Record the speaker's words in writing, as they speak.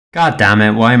God damn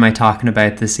it, why am I talking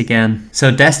about this again? So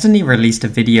Destiny released a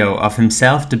video of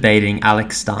himself debating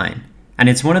Alex Stein, and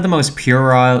it's one of the most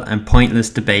puerile and pointless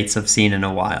debates I've seen in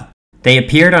a while. They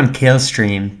appeared on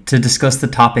Killstream to discuss the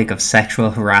topic of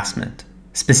sexual harassment,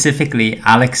 specifically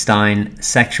Alex Stein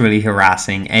sexually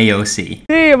harassing AOC.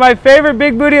 See, my favorite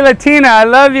big booty Latina. I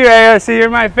love you, AOC, you're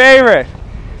my favorite.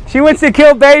 She wants to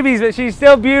kill babies, but she's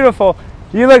still beautiful.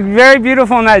 You look very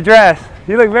beautiful in that dress.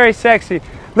 You look very sexy.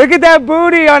 Look at that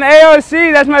booty on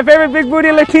AOC. That's my favorite big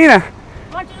booty Latina.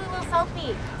 I want to do a little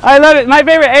selfie. I love it. My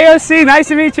favorite AOC. Nice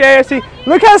to meet you, AOC.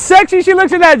 Look how sexy she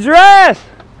looks in that dress.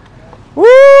 Woo,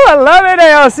 I love it,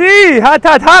 AOC. Hot,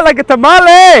 hot, hot like a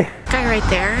tamale. Guy right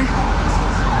there.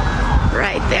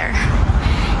 Right there.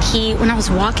 When I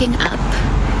was walking up,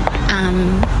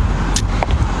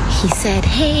 he said,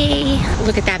 hey,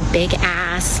 look at that big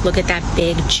ass. Look at that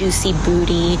big juicy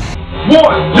booty. 1, 2, 3,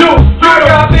 I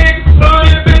got big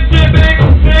booty, bitch,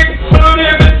 big booty,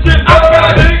 bitch, I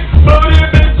got big booty,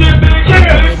 bitch,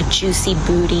 big juicy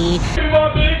booty.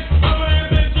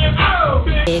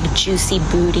 Big juicy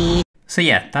booty. So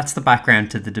yeah, that's the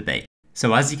background to the debate.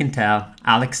 So as you can tell,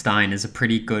 Alex Stein is a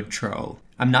pretty good troll.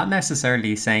 I'm not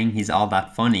necessarily saying he's all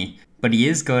that funny, but he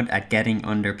is good at getting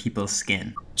under people's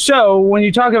skin. So when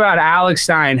you talk about Alex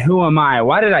Stein, who am I?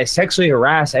 Why did I sexually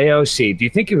harass AOC? Do you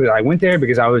think I went there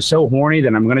because I was so horny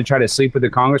that I'm going to try to sleep with a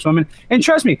congresswoman? And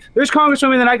trust me, there's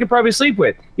congresswomen that I could probably sleep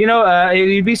with. You know,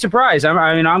 you'd be surprised.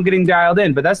 I'm getting dialed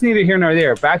in, but that's neither here nor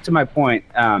there. Back to my point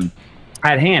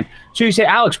at hand. So you say,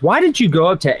 Alex, why did you go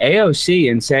up to AOC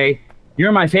and say,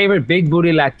 you're my favorite big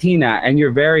booty Latina and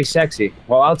you're very sexy?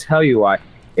 Well, I'll tell you why.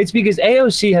 It's because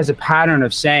AOC has a pattern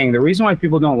of saying the reason why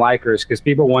people don't like her is because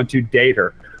people want to date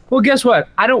her. Well, guess what?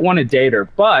 I don't want to date her,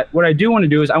 but what I do want to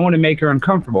do is I want to make her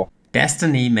uncomfortable.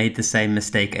 Destiny made the same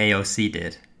mistake AOC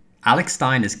did. Alex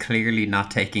Stein is clearly not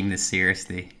taking this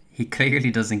seriously. He clearly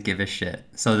doesn't give a shit,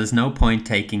 so there's no point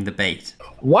taking the bait.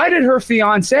 Why did her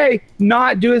fiance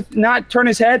not turn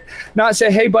his head, not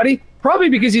say, hey, buddy? Probably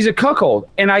because he's a cuckold.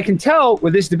 And I can tell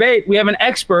with this debate, we have an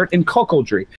expert in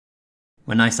cuckoldry.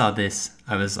 When I saw this,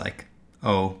 I was like,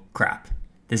 oh crap,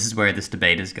 this is where this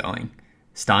debate is going.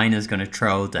 Stein is going to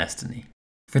troll Destiny.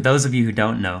 For those of you who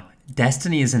don't know,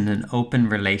 Destiny is in an open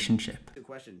relationship. Good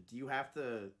question. Do you have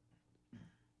to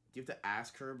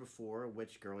ask her before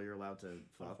which girl you're allowed to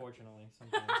fuck? Unfortunately,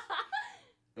 sometimes.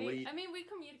 I mean, we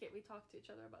communicate. We talk to each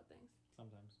other about things.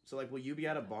 Sometimes. So, like, will you be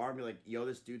at a bar and be like, yo,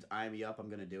 this dude's eyeing me up, I'm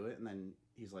going to do it? And then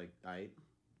he's like, aight.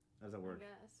 How does that work?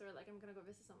 Yes, or like, I'm going to go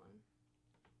visit someone.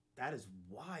 That is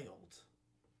wild.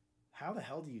 How the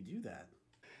hell do you do that?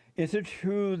 Is it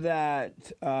true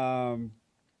that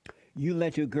you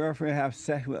let your girlfriend have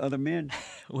sex with other men?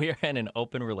 We are in an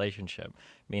open relationship,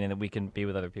 meaning that we can be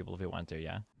with other people if we want to,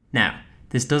 yeah? Now,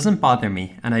 this doesn't bother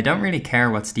me, and I don't really care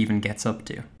what Steven gets up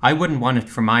to. I wouldn't want it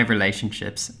for my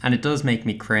relationships, and it does make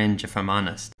me cringe if I'm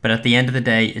honest. But at the end of the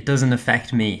day, it doesn't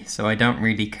affect me, so I don't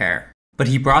really care. But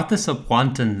he brought this up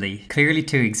wantonly, clearly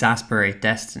to exasperate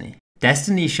Destiny.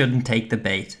 Destiny shouldn't take the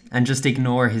bait and just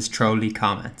ignore his trolly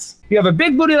comments. You have a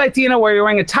big booty Latina where you're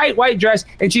wearing a tight white dress,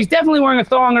 and she's definitely wearing a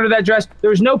thong under that dress.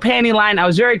 There was no panty line. I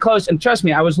was very close, and trust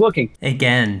me, I was looking.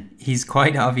 Again, he's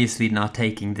quite obviously not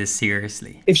taking this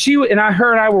seriously. If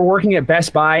her and I were working at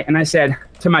Best Buy, and I said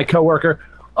to my coworker,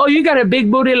 oh, you got a big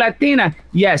booty Latina.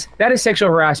 Yes, that is sexual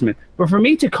harassment. But for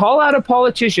me to call out a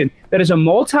politician that is a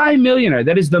multi-millionaire,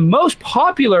 that is the most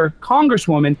popular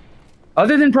congresswoman,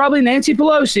 other than probably Nancy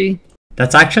Pelosi.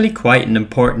 That's actually quite an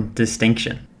important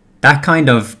distinction. That kind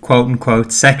of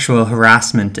quote-unquote sexual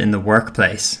harassment in the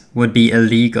workplace would be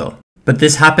illegal. But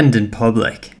this happened in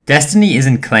public. Destiny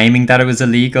isn't claiming that it was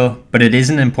illegal, but it is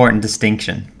an important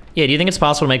distinction. Yeah, do you think it's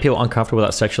possible to make people uncomfortable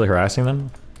without sexually harassing them?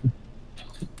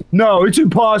 No, it's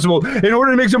impossible. In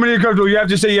order to make somebody uncomfortable, you have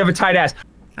to say you have a tight ass.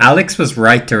 Alex was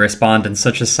right to respond in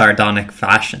such a sardonic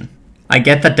fashion. I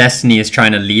get that Destiny is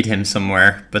trying to lead him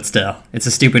somewhere, but still, it's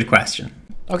a stupid question.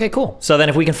 Okay, cool. So then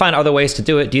if we can find other ways to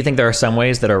do it, do you think there are some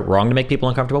ways that are wrong to make people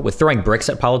uncomfortable? Would throwing bricks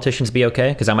at politicians be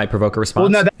okay? Because that might provoke a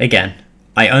response. Well, no, again,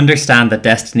 I understand that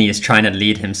Destiny is trying to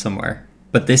lead him somewhere,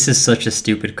 but this is such a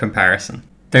stupid comparison.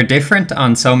 They're different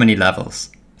on so many levels.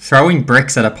 Throwing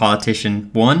bricks at a politician,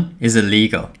 1, is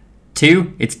illegal.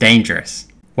 2, it's dangerous.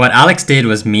 What Alex did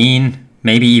was mean,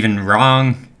 maybe even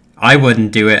wrong. I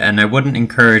wouldn't do it, and I wouldn't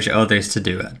encourage others to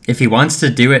do it. If he wants to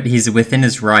do it, he's within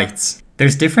his rights.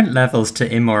 There's different levels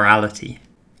to immorality.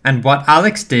 And what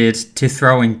Alex did to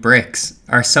throwing bricks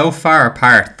are so far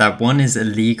apart that one is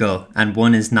illegal and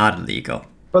one is not illegal.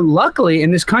 But luckily, in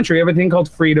this country, everything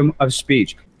called freedom of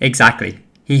speech. Exactly.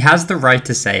 He has the right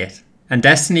to say it. And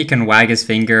Destiny can wag his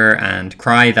finger and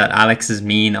cry that Alex is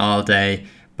mean all day,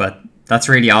 but that's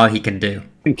really all he can do.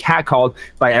 And catcalled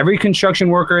by every construction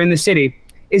worker in the city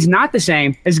is not the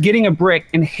same as getting a brick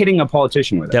and hitting a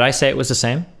politician with it. Did I say it was the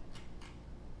same?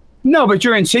 No, but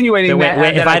you're insinuating Wait,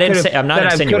 that. if I didn't say, I'm not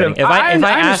insinuating. If I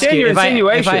ask you,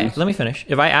 let me finish.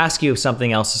 If I ask you if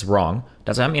something else is wrong,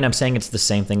 does that mean I'm saying it's the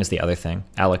same thing as the other thing?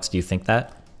 Alex, do you think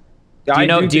that? Do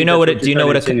you know what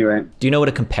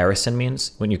a comparison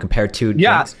means when you compare two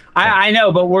things? I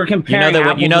know, but we're comparing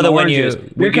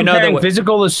we're comparing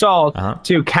physical assault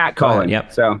to catcalling.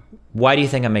 Yep. So why do you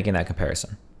think I'm making that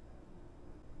comparison?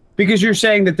 Because you're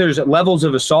saying that there's levels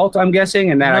of assault, I'm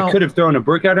guessing, and that I could have thrown a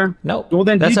brick at her? No. Well,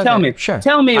 then you tell me. Sure.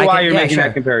 Tell me why you're making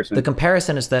that comparison. The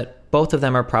comparison is that both of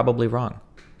them are probably wrong.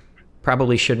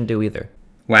 Probably shouldn't do either.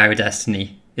 Wow,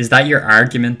 Destiny. Is that your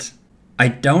argument? I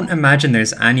don't imagine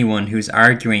there's anyone who's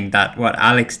arguing that what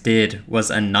Alex did was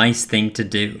a nice thing to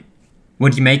do.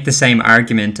 Would you make the same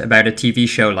argument about a TV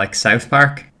show like South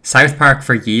Park? South Park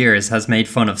for years has made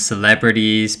fun of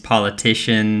celebrities,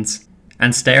 politicians,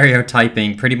 and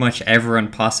stereotyping pretty much everyone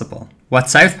possible.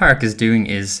 What South Park is doing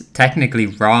is technically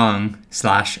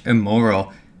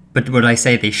wrong/immoral, but would I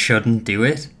say they shouldn't do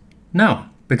it? No,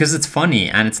 because it's funny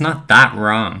and it's not that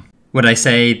wrong. Would I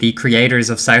say the creators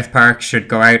of South Park should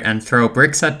go out and throw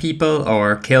bricks at people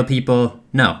or kill people?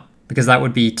 No, because that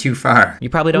would be too far. You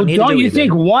probably don't need to do Don't you either.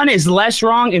 think one is less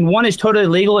wrong and one is totally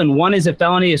legal and one is a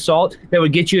felony assault that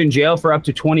would get you in jail for up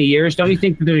to 20 years? Don't you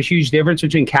think that there's a huge difference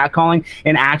between catcalling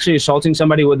and actually assaulting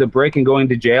somebody with a brick and going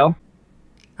to jail?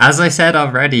 As I said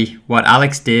already, what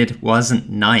Alex did wasn't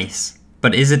nice.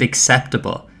 But is it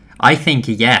acceptable? I think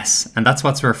yes, and that's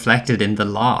what's reflected in the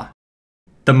law.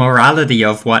 The morality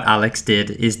of what Alex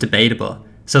did is debatable,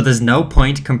 so there's no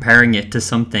point comparing it to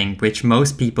something which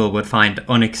most people would find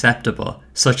unacceptable,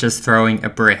 such as throwing a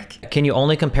brick. Can you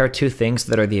only compare two things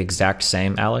that are the exact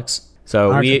same, Alex?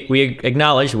 So we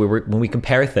acknowledge when we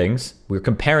compare things, we're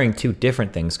comparing two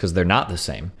different things because they're not the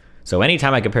same. So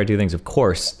anytime I compare two things, of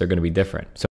course, they're going to be different.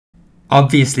 So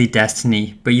obviously,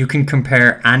 Destiny, but you can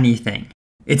compare anything.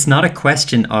 It's not a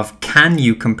question of can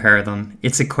you compare them,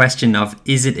 it's a question of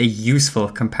is it a useful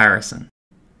comparison.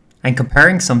 And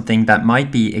comparing something that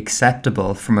might be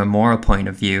acceptable from a moral point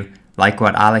of view, like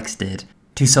what Alex did,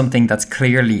 to something that's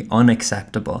clearly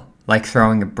unacceptable, like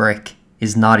throwing a brick,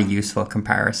 is not a useful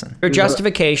comparison. Your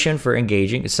justification for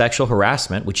engaging in sexual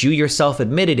harassment, which you yourself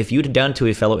admitted if you'd done to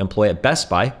a fellow employee at Best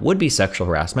Buy would be sexual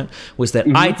harassment, was that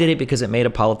I did it because it made a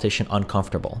politician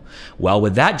uncomfortable. Well,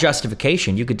 with that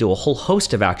justification, you could do a whole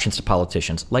host of actions to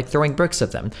politicians, like throwing bricks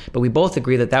at them. But we both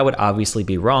agree that that would obviously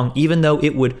be wrong, even though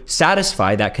it would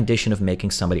satisfy that condition of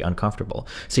making somebody uncomfortable.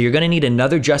 So you're going to need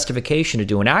another justification to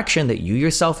do an action that you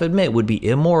yourself admit would be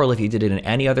immoral if you did it in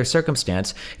any other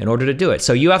circumstance in order to do it.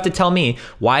 So you have to tell me,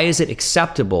 why is it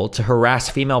acceptable to harass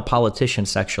female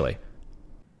politicians sexually?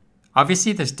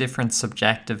 Obviously, there's different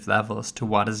subjective levels to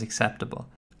what is acceptable.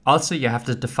 Also, you have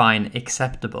to define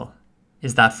acceptable.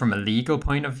 Is that from a legal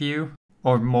point of view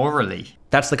or morally?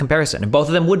 That's the comparison. And both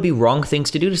of them would be wrong things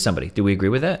to do to somebody. Do we agree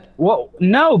with that? Well,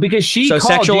 no, because she So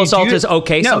called, sexual assault is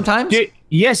okay sometimes?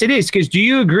 Yes, it is. Because do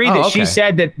you agree that she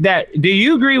said that do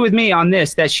you agree with me on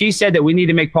this, that she said that we need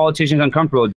to make politicians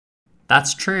uncomfortable?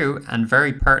 That's true and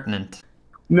very pertinent.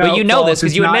 No, but you know this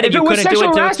because you admitted you couldn't do it.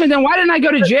 Sexual harassment, then why didn't I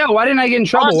go to jail? Why didn't I get in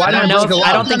trouble? Why didn't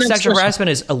I don't think sexual harassment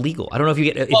is illegal. I don't know if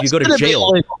you go to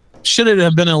jail. Should it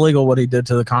have been illegal what he did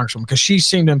to the congresswoman? Because she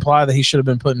seemed to imply that he should have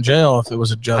been put in jail if it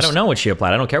was a just. I don't know what she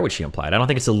implied. I don't care what she implied. I don't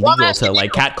think it's illegal to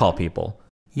like catcall people.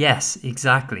 Yes,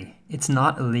 exactly. It's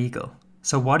not illegal.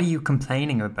 So what are you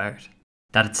complaining about?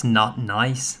 That it's not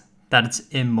nice? That it's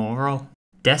immoral?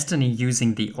 Destiny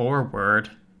using the or word,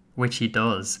 which he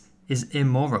does, is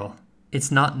immoral.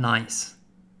 It's not nice.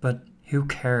 But who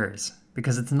cares?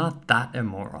 Because it's not that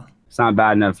immoral. It's not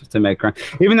bad enough to make crime.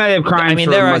 Even though they have crimes. I mean,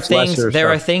 for there are much things. lesser There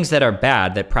are stuff. things that are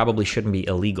bad that probably shouldn't be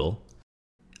illegal.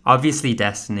 Obviously,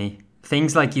 Destiny.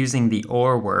 Things like using the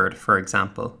or word, for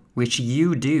example, which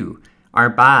you do, are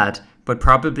bad, but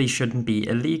probably shouldn't be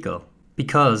illegal.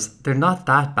 Because they're not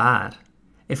that bad.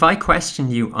 If I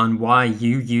question you on why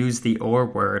you use the or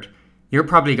word, you're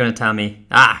probably going to tell me,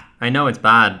 I know it's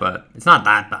bad, but it's not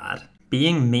that bad.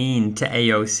 Being mean to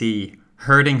AOC,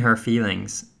 hurting her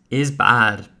feelings, is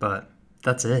bad, but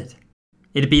that's it.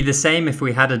 It'd be the same if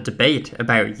we had a debate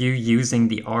about you using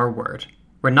the R word.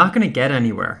 We're not going to get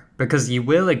anywhere, because you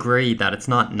will agree that it's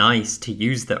not nice to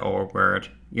use the R word.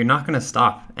 You're not going to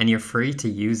stop, and you're free to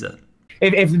use it.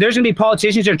 if there's going to be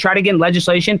politicians that try to get in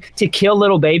legislation to kill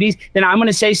little babies, then I'm going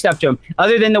to say stuff to them.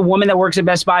 Other than the woman that works at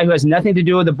Best Buy who has nothing to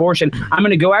do with abortion, I'm going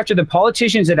to go after the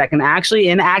politicians that can actually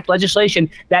enact legislation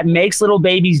that makes little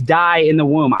babies die in the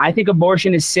womb. I think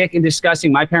abortion is sick and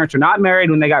disgusting. My parents were not married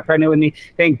when they got pregnant with me.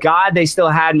 Thank God they still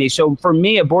had me. So for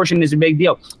me, abortion is a big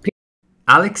deal.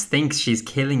 Alex thinks she's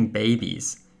killing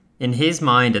babies. In his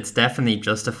mind, it's definitely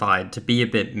justified to be a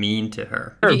bit mean to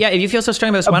her. Yeah, if you feel so strong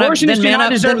about this, then man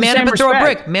up and throw a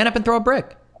brick. Man up and throw a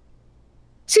brick.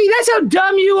 See, that's how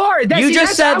dumb you are. You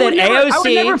just said that AOC I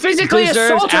would never physically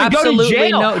deserves assault her and go to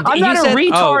jail. no. I'm not a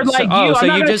retard like you. I'm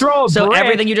not going to throw a brick. So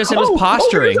everything you just said was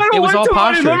posturing. It was all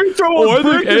posturing. I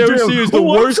think AOC is the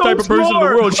worst type of person in the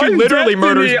world. She literally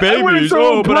murders babies.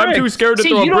 Oh, but I'm too scared to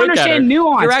throw a brick at her. You don't understand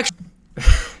nuance. You're actually...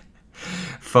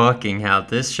 Fucking hell,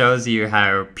 this shows you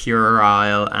how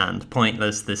puerile and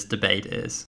pointless this debate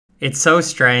is. It's so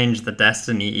strange that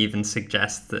Destiny even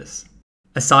suggests this.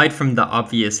 Aside from the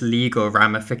obvious legal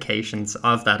ramifications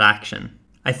of that action,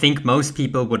 I think most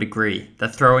people would agree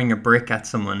that throwing a brick at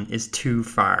someone is too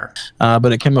far.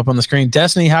 But it came up on the screen.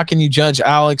 Destiny, how can you judge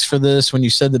Alex for this when you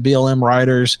said the BLM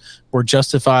writers were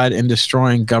justified in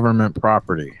destroying government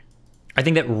property? I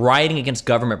think that rioting against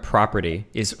government property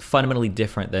is fundamentally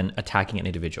different than attacking an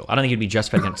individual. I don't think you'd be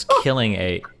justified against killing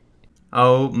a...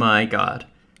 Oh my god.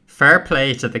 Fair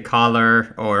play to the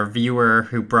caller or viewer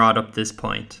who brought up this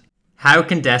point. How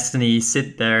can Destiny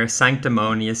sit there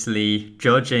sanctimoniously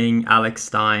judging Alex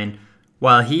Stein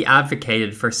while he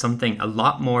advocated for something a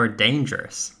lot more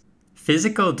dangerous?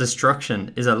 Physical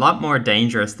destruction is a lot more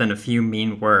dangerous than a few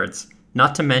mean words,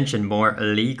 not to mention more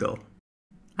illegal.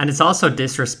 And it's also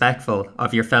disrespectful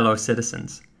of your fellow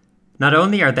citizens. Not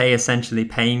only are they essentially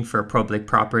paying for public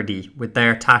property with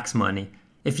their tax money,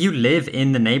 if you live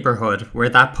in the neighborhood where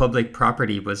that public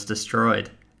property was destroyed,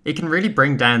 it can really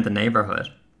bring down the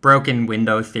neighborhood. Broken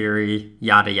window theory,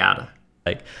 yada yada.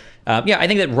 Yeah, I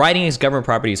think that rioting against government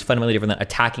property is fundamentally different than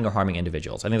attacking or harming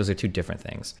individuals. I think those are two different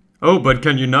things. Oh, but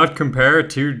can you not compare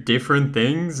two different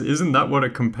things? Isn't that what a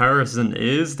comparison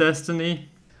is, Destiny?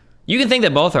 You can think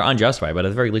that both are unjustified, but at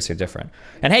the very least they're different.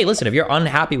 And hey, listen, if you're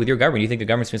unhappy with your government, you think the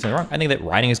government's doing something wrong, I think that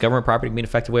rioting against government property can be an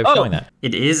effective way of showing that.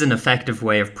 It is an effective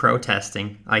way of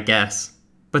protesting, I guess.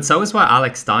 But so is what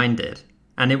Alex Stein did,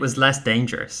 and it was less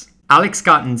dangerous. Alex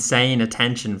got insane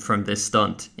attention from this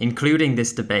stunt, including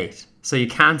this debate, so you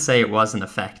can't say it wasn't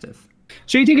effective.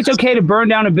 So you think it's okay to burn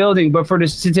down a building, but to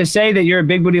say that you're a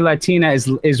big booty Latina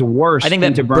is worse? I think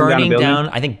than that to burn down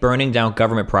I think burning down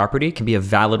government property can be a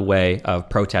valid way of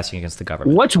protesting against the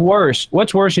government. What's worse?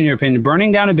 What's worse in your opinion,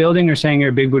 burning down a building or saying you're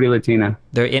a big booty Latina?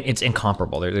 It's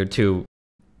incomparable. They're two.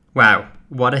 Wow,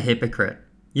 what a hypocrite!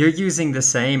 You're using the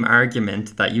same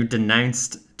argument that you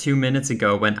denounced 2 minutes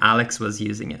ago when Alex was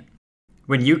using it.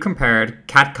 When you compared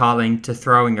catcalling to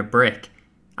throwing a brick,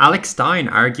 Alex Stein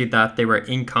argued that they were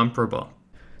incomparable.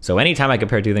 So anytime I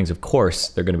compare two things, of course,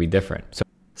 they're going to be different.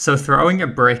 So throwing a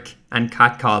brick and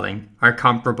catcalling are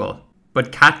comparable,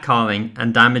 but catcalling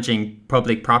and damaging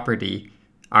public property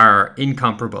are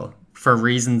incomparable for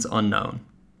reasons unknown.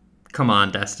 Come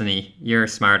on, Destiny, you're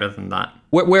smarter than that.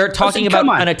 We're talking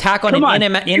about an attack on an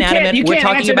inanimate. We're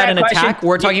talking about an attack.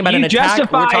 We're talking about an attack.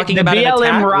 We're talking about an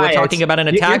attack. We're talking about an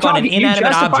attack on an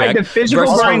inanimate object versus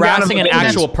harassing an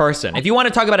actual person. If you want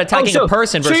to talk about attacking a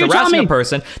person versus harassing a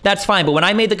person, that's fine. But when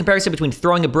I made the comparison between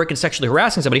throwing a brick and sexually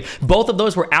harassing somebody, both of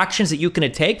those were actions that you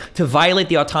can take to violate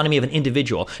the autonomy of an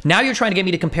individual. Now you're trying to get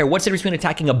me to compare what's the difference between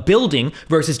attacking a building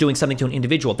versus doing something to an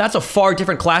individual. That's a far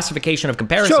different classification of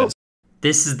comparisons.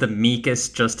 This is the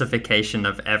meekest justification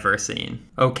I've ever seen.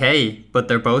 Okay, but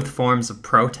they're both forms of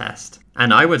protest.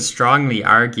 And I would strongly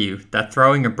argue that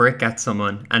throwing a brick at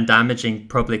someone and damaging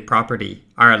public property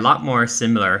are a lot more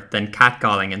similar than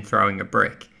catcalling and throwing a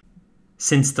brick,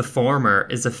 since the former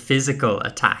is a physical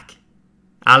attack.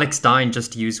 Alex Stein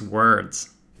just used words.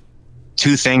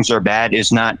 Two things are bad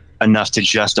is not enough to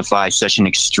justify such an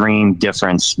extreme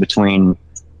difference between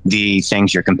the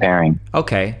things you're comparing.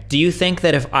 Okay. Do you think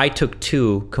that if I took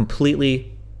two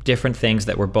completely different things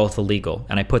that were both illegal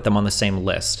and I put them on the same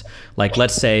list, like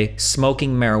let's say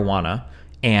smoking marijuana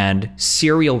and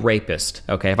serial rapist,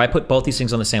 okay, if I put both these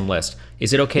things on the same list,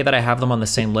 is it okay that I have them on the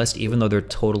same list even though they're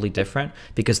totally different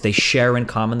because they share in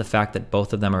common the fact that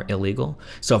both of them are illegal?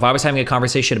 So if I was having a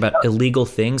conversation about illegal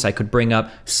things, I could bring up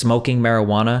smoking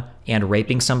marijuana and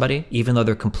raping somebody even though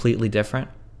they're completely different?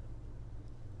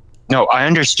 No, I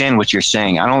understand what you're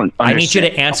saying. I need you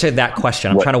to answer that question.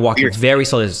 I'm trying to walk you very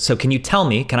slowly. So can you tell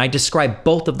me, can I describe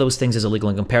both of those things as illegal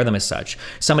and compare them as such?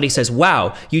 Somebody says,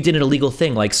 wow, you did an illegal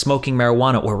thing like smoking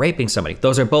marijuana or raping somebody.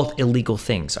 Those are both illegal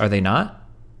things, are they not?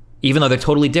 Even though they're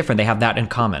totally different, they have that in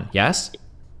common. Yes?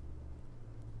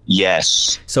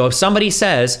 Yes. So if somebody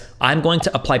says, I'm going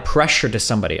to apply pressure to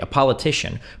somebody, a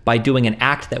politician, by doing an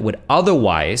act that would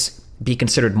otherwise be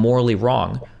considered morally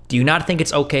wrong, do you not think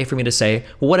it's okay for me to say,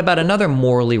 well, what about another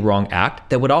morally wrong act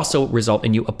that would also result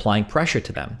in you applying pressure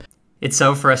to them? It's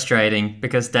so frustrating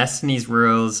because Destiny's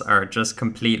rules are just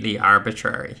completely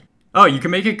arbitrary. Oh, you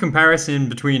can make a comparison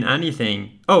between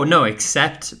anything. Oh, no,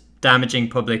 except damaging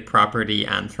public property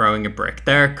and throwing a brick.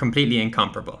 They're completely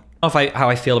incomparable. How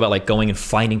I feel about like going and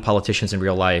finding politicians in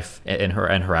real life and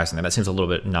harassing them. That seems a little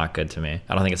bit not good to me.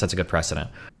 I don't think it sets a good precedent.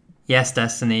 Yes,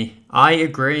 Destiny, I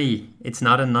agree. It's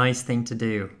not a nice thing to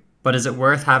do. But is it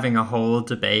worth having a whole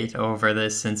debate over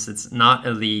this since it's not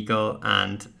illegal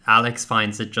and Alex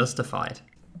finds it justified?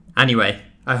 Anyway,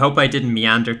 I hope I didn't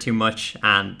meander too much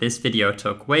and this video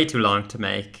took way too long to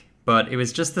make, but it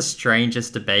was just the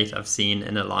strangest debate I've seen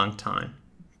in a long time.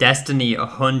 Destiny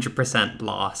 100%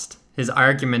 lost. His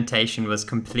argumentation was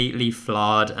completely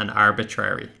flawed and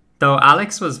arbitrary. Though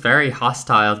Alex was very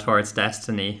hostile towards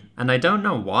Destiny, and I don't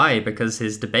know why because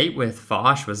his debate with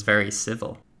Vosh was very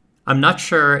civil. I'm not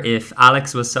sure if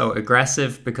Alex was so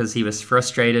aggressive because he was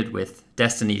frustrated with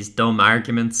Destiny's dumb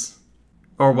arguments,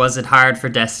 or was it hard for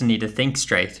Destiny to think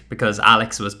straight because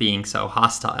Alex was being so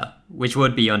hostile, which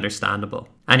would be understandable.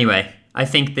 Anyway, I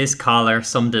think this caller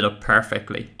summed it up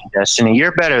perfectly. Destiny,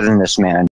 you're better than this man.